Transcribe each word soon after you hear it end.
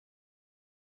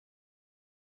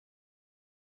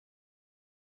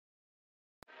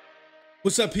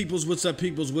What's up, peoples? What's up,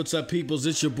 peoples? What's up, peoples?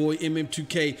 It's your boy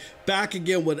MM2K back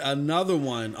again with another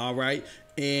one, all right?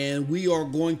 And we are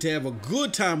going to have a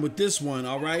good time with this one,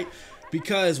 all right?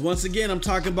 Because once again, I'm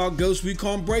talking about Ghost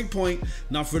Recon Breakpoint.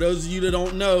 Now, for those of you that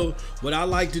don't know, what I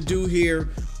like to do here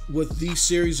with these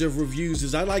series of reviews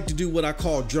is I like to do what I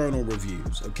call journal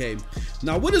reviews, okay?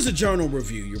 Now, what is a journal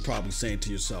review? You're probably saying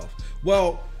to yourself.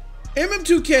 Well,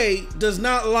 MM2K does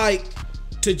not like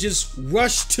to just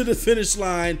rush to the finish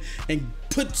line and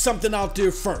put something out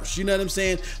there first. You know what I'm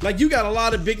saying? Like, you got a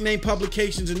lot of big name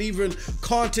publications and even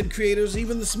content creators,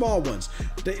 even the small ones.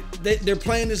 They're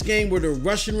playing this game where they're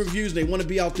rushing reviews. They want to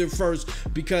be out there first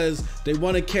because they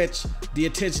want to catch the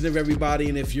attention of everybody.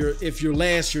 And if you're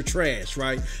last, you're trash,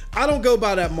 right? I don't go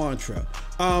by that mantra.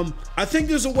 I think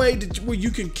there's a way where you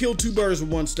can kill two birds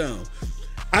with one stone.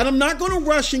 And I'm not going to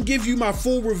rush and give you my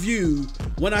full review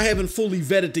when I haven't fully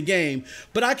vetted the game,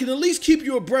 but I can at least keep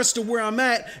you abreast of where I'm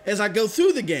at as I go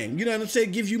through the game. You know what I'm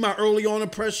saying? Give you my early on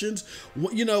impressions,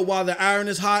 you know, while the iron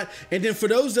is hot. And then for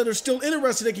those that are still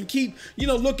interested, they can keep, you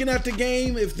know, looking at the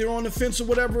game if they're on the fence or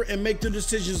whatever and make their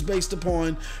decisions based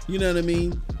upon, you know what I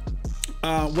mean,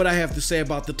 what I have to say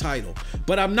about the title.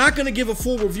 But I'm not going to give a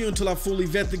full review until I fully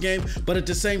vet the game, but at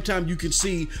the same time you can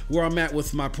see where I'm at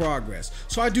with my progress.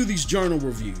 So I do these journal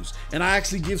reviews and I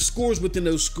actually give scores within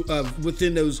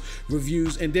those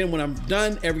reviews, and then when I'm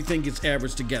done, everything gets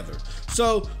averaged together.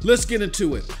 So let's get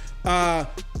into it.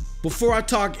 Before I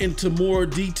talk into more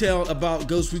detail about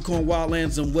Ghost Recon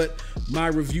Wildlands and what my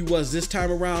review was this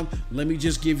time around, let me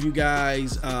just give you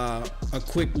guys a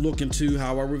quick look into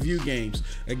how I review games.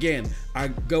 Again, I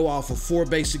go off of 4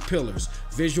 basic pillars: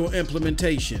 visual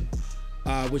implementation,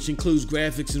 which includes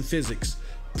graphics and physics;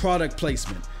 product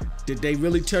placement. Did they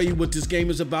really tell you what this game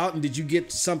is about, and did you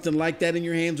get something like that in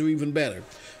your hands or even better?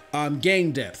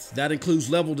 Game depth, that includes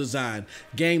level design,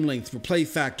 game length, replay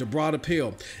factor, broad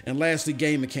appeal, and lastly,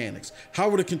 game mechanics. How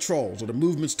are the controls? Are the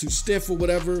movements too stiff or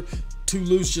whatever? Too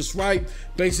loose, just right?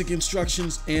 Basic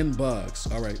instructions and bugs.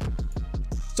 All right.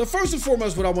 So first and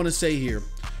foremost, what I want to say here,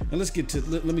 and let's get to,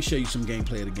 let me show you some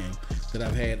gameplay of the game that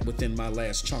I've had within my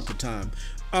last chunk of time.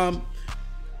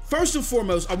 First and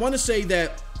foremost, I want to say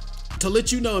that to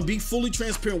let you know and be fully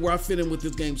transparent where I fit in with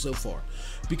this game so far,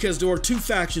 because there are 2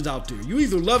 factions out there. You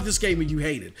either love this game or you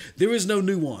hate it. There is no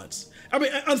nuance. I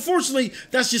mean, unfortunately,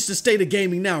 that's just the state of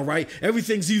gaming now, right?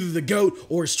 Everything's either the GOAT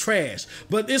or it's trash.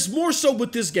 But it's more so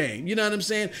with this game. You know what I'm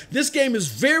saying? This game is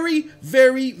very,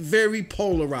 very, very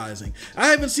polarizing. I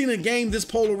haven't seen a game this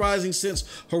polarizing since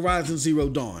Horizon Zero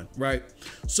Dawn, right?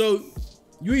 So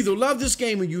you either love this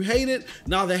game or you hate it.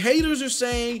 Now, the haters are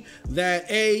saying that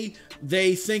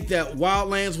they think that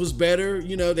Wildlands was better.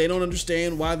 You know, they don't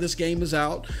understand why this game is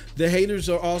out. The haters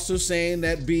are also saying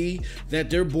that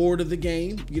that they're bored of the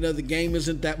game. You know, the game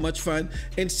isn't that much fun.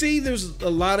 And C, there's a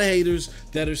lot of haters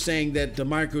that are saying that the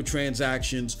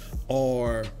microtransactions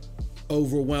are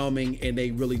overwhelming and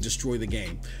they really destroy the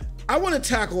game. I want to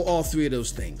tackle all 3 of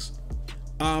those things,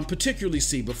 particularly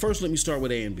C, but first let me start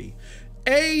with A and B.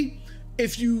 A,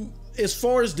 as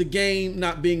far as the game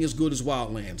not being as good as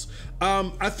Wildlands,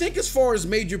 I think as far as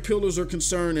major pillars are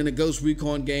concerned in a Ghost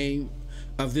Recon game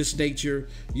of this nature,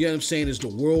 you know what I'm saying, is the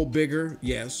world bigger?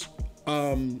 Yes.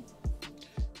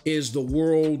 Is the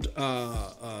world,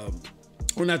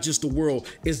 or not just the world,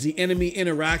 is the enemy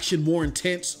interaction more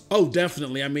intense? Oh,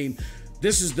 definitely. I mean,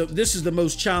 this is the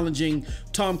most challenging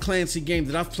Tom Clancy game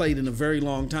that I've played in a very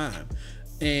long time.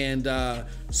 And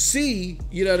C,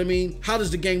 you know what I mean? How does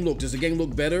the game look? Does the game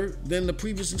look better than the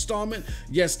previous installment?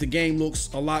 Yes, the game looks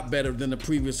a lot better than the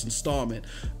previous installment.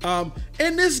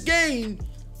 In this game,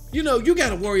 you know, you got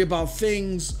to worry about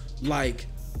things like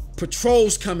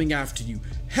patrols coming after you,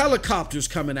 helicopters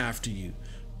coming after you,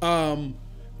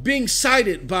 being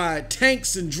sighted by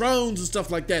tanks and drones and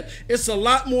stuff like that. It's a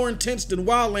lot more intense than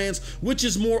Wildlands, which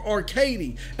is more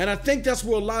arcadey. And I think that's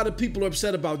where a lot of people are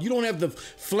upset about. You don't have the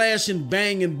flash and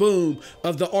bang and boom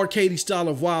of the arcadey style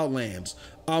of Wildlands.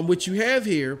 What you have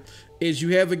here is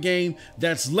you have a game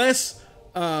that's less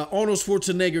Arnold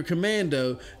Schwarzenegger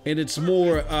Commando, and it's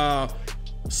more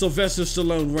Sylvester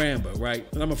Stallone Rambo, right?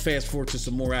 And I'm gonna fast forward to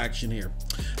some more action here.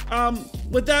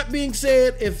 With that being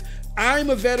said, if I'm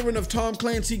a veteran of Tom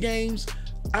Clancy games,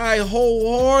 I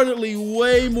wholeheartedly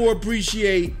way more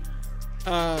appreciate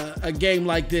a game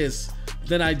like this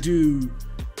than I do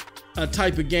a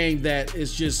type of game that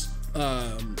is just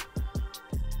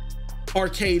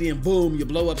arcade and boom, you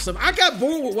blow up something. I got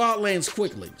bored with Wildlands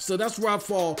quickly, so that's where I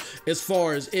fall as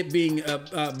far as it being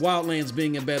Wildlands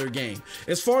being a better game.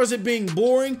 As far as it being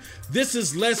boring, this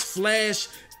is less flash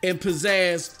and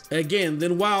pizzazz again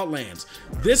than Wildlands.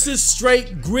 This is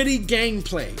straight gritty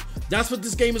gameplay. That's what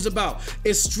this game is about.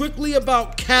 It's strictly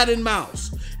about cat and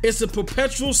mouse. It's a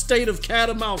perpetual state of cat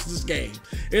and mouse, this game.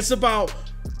 It's about,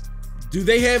 do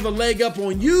they have a leg up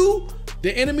on you,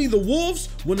 the enemy, the wolves?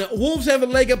 When the wolves have a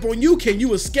leg up on you, can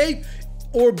you escape?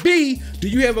 Or B, do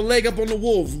you have a leg up on the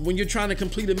wolves when you're trying to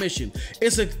complete a mission?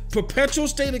 It's a perpetual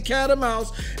state of cat and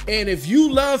mouse. And if you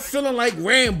love feeling like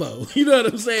Rambo, you know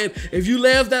what I'm saying? If you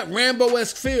love that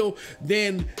Rambo-esque feel,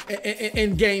 then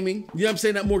in gaming, you know what I'm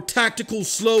saying? That more tactical,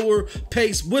 slower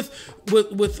pace with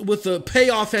a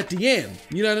payoff at the end.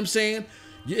 You know what I'm saying?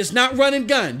 It's not run and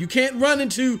gun. You can't run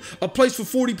into a place for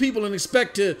 40 people and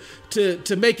expect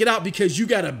to make it out because you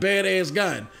got a badass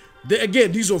gun.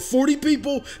 Again, these are 40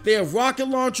 people. They have rocket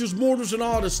launchers, mortars, and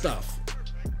all this stuff.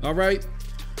 All right?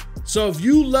 So if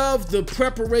you love the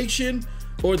preparation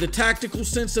or the tactical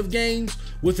sense of games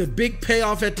with a big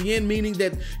payoff at the end, meaning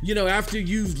that, you know, after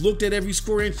you've looked at every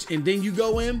square inch and then you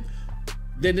go in,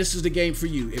 then this is the game for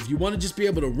you. If you want to just be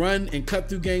able to run and cut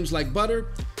through games like butter,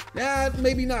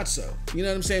 maybe not so. You know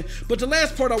what I'm saying? But the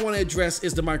last part I want to address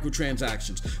is the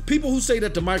microtransactions. People who say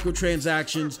that the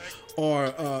microtransactions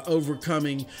are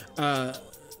overcoming,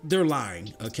 they're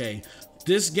lying, okay?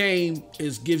 This game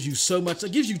gives you so much,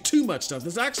 it gives you too much stuff.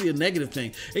 It's actually a negative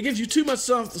thing. It gives you too much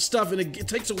stuff and it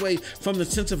takes away from the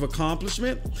sense of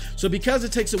accomplishment. So because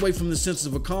it takes away from the sense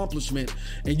of accomplishment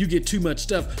and you get too much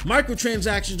stuff,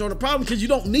 microtransactions aren't a problem because you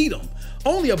don't need them.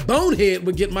 Only a bonehead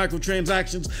would get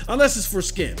microtransactions unless it's for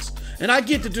skins. And I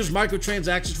get that there's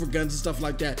microtransactions for guns and stuff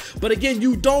like that. But again,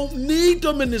 you don't need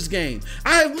them in this game.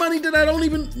 I have money that I don't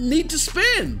even need to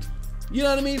spend. You know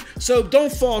what I mean? So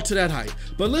don't fall to that height.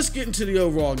 But let's get into the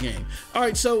overall game. All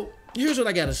right, so here's what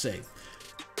I got to say.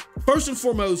 First and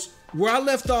foremost, where I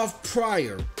left off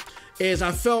prior is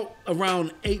I felt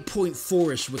around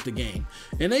 8.4-ish with the game.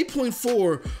 And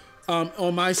 8.4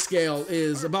 on my scale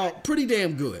is about pretty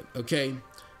damn good, okay?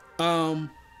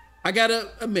 I got to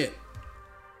admit,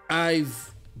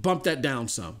 I've bumped that down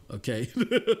some, okay?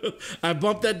 I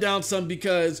bumped that down some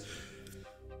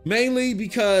mainly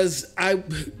because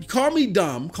call me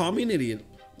dumb, call me an idiot,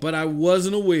 but I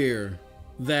wasn't aware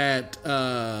that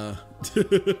the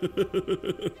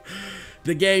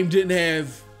game didn't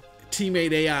have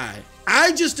teammate AI.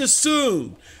 I just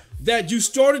assumed that you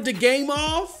started the game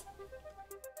off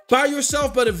by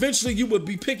yourself, but eventually you would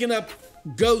be picking up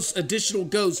additional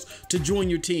ghosts to join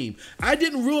your team. I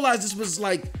didn't realize this was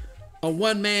like a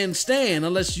one-man stand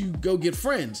unless you go get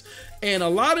friends. And a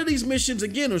lot of these missions,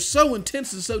 again, are so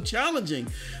intense and so challenging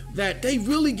that they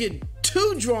really get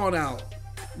too drawn out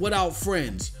without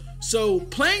friends. So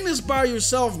playing this by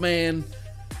yourself, man,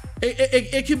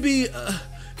 it could be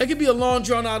a long,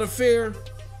 drawn-out affair.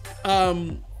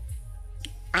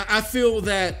 I feel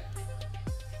that,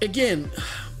 again,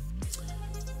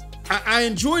 I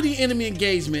enjoy the enemy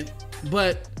engagement,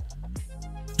 but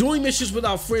doing missions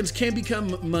without friends can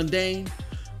become mundane.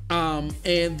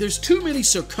 And there's too many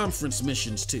circumference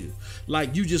missions too.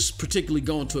 Like you just particularly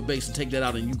go into a base and take that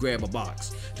out and you grab a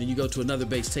box. Then you go to another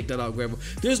base, take that out, grab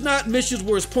a... There's not missions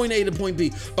where it's point A to point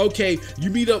B. Okay, you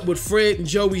meet up with Fred and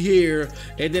Joey here,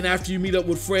 and then after you meet up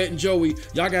with Fred and Joey,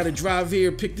 y'all gotta drive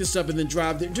here, pick this up, and then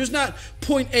drive there. There's not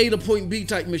point A to point B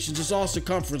type missions. It's all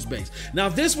circumference based. Now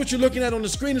this, what you're looking at on the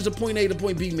screen, is a point A to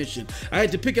point B mission. I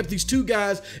had to pick up these two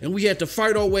guys and we had to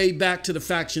fight our way back to the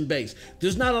faction base.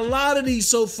 There's not a lot of these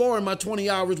so far in my 20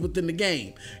 hours within the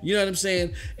game. You know what I'm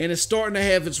saying? And it's starting to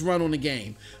have its run on the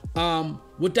game.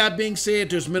 With that being said,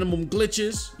 there's minimum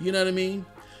glitches, you know what I mean?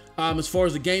 As far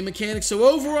as the game mechanics. So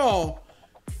overall,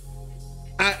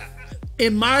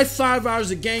 in my 5 hours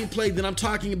of gameplay that I'm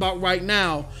talking about right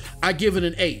now, I give it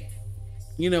an 8.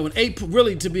 You know, an 8,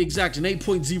 really to be exact, an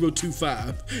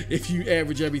 8.025 if you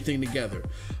average everything together.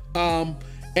 And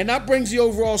that brings the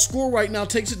overall score right now,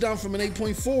 takes it down from an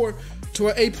 8.4 to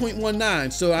an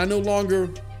 8.19. So I no longer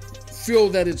feel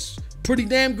that it's pretty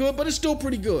damn good, but it's still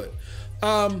pretty good.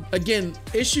 Again,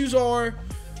 issues are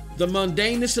the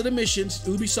mundaneness of the missions.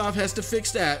 Ubisoft has to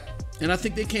fix that, and I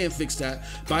think they can fix that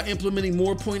by implementing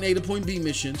more point A to point B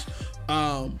missions.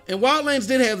 And Wildlands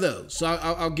did have those, so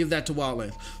I'll give that to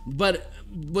Wildlands. But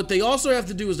what they also have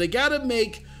to do is they got to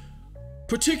make,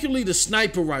 particularly the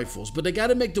sniper rifles, but they got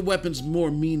to make the weapons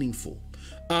more meaningful.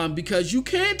 Because you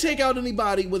can't take out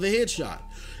anybody with a headshot.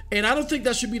 And I don't think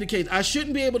that should be the case. I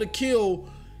shouldn't be able to kill,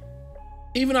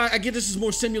 even I get this is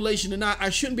more simulation than not, I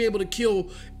shouldn't be able to kill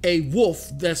a wolf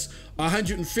that's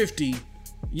 150,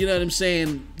 you know what I'm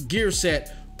saying, gear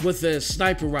set with a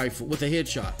sniper rifle, with a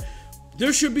headshot.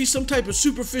 There should be some type of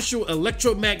superficial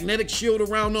electromagnetic shield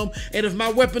around them, and if my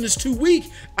weapon is too weak,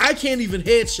 I can't even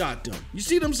headshot them. You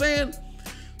see what I'm saying?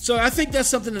 So I think that's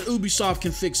something that Ubisoft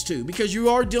can fix too, because you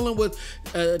are dealing with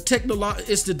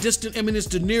it's the distant, I mean, it's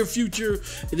the near future.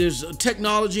 There's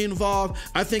technology involved.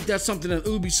 I think that's something that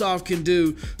Ubisoft can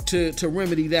do to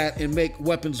remedy that and make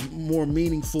weapons more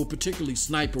meaningful, particularly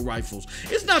sniper rifles.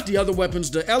 It's not the other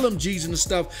weapons, the LMGs and the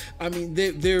stuff. I mean,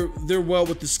 they're well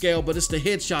with the scale, but it's the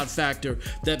headshot factor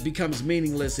that becomes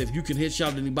meaningless if you can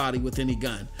headshot anybody with any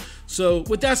gun. So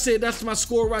with that said, that's my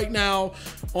score right now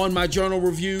on my journal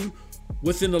review.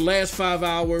 Within the last 5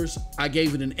 hours, I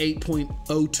gave it an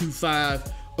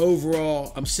 8.025.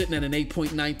 Overall, I'm sitting at an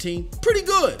 8.19. Pretty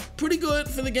good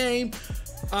for the game.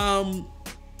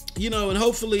 You know, and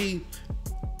hopefully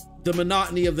the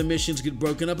monotony of the missions get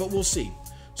broken up, but we'll see.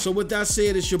 So with that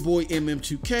said, it's your boy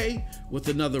MM2K with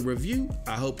another review.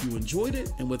 I hope you enjoyed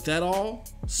it. And with that all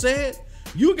said,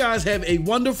 you guys have a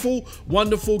wonderful,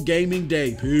 wonderful gaming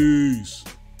day. Peace.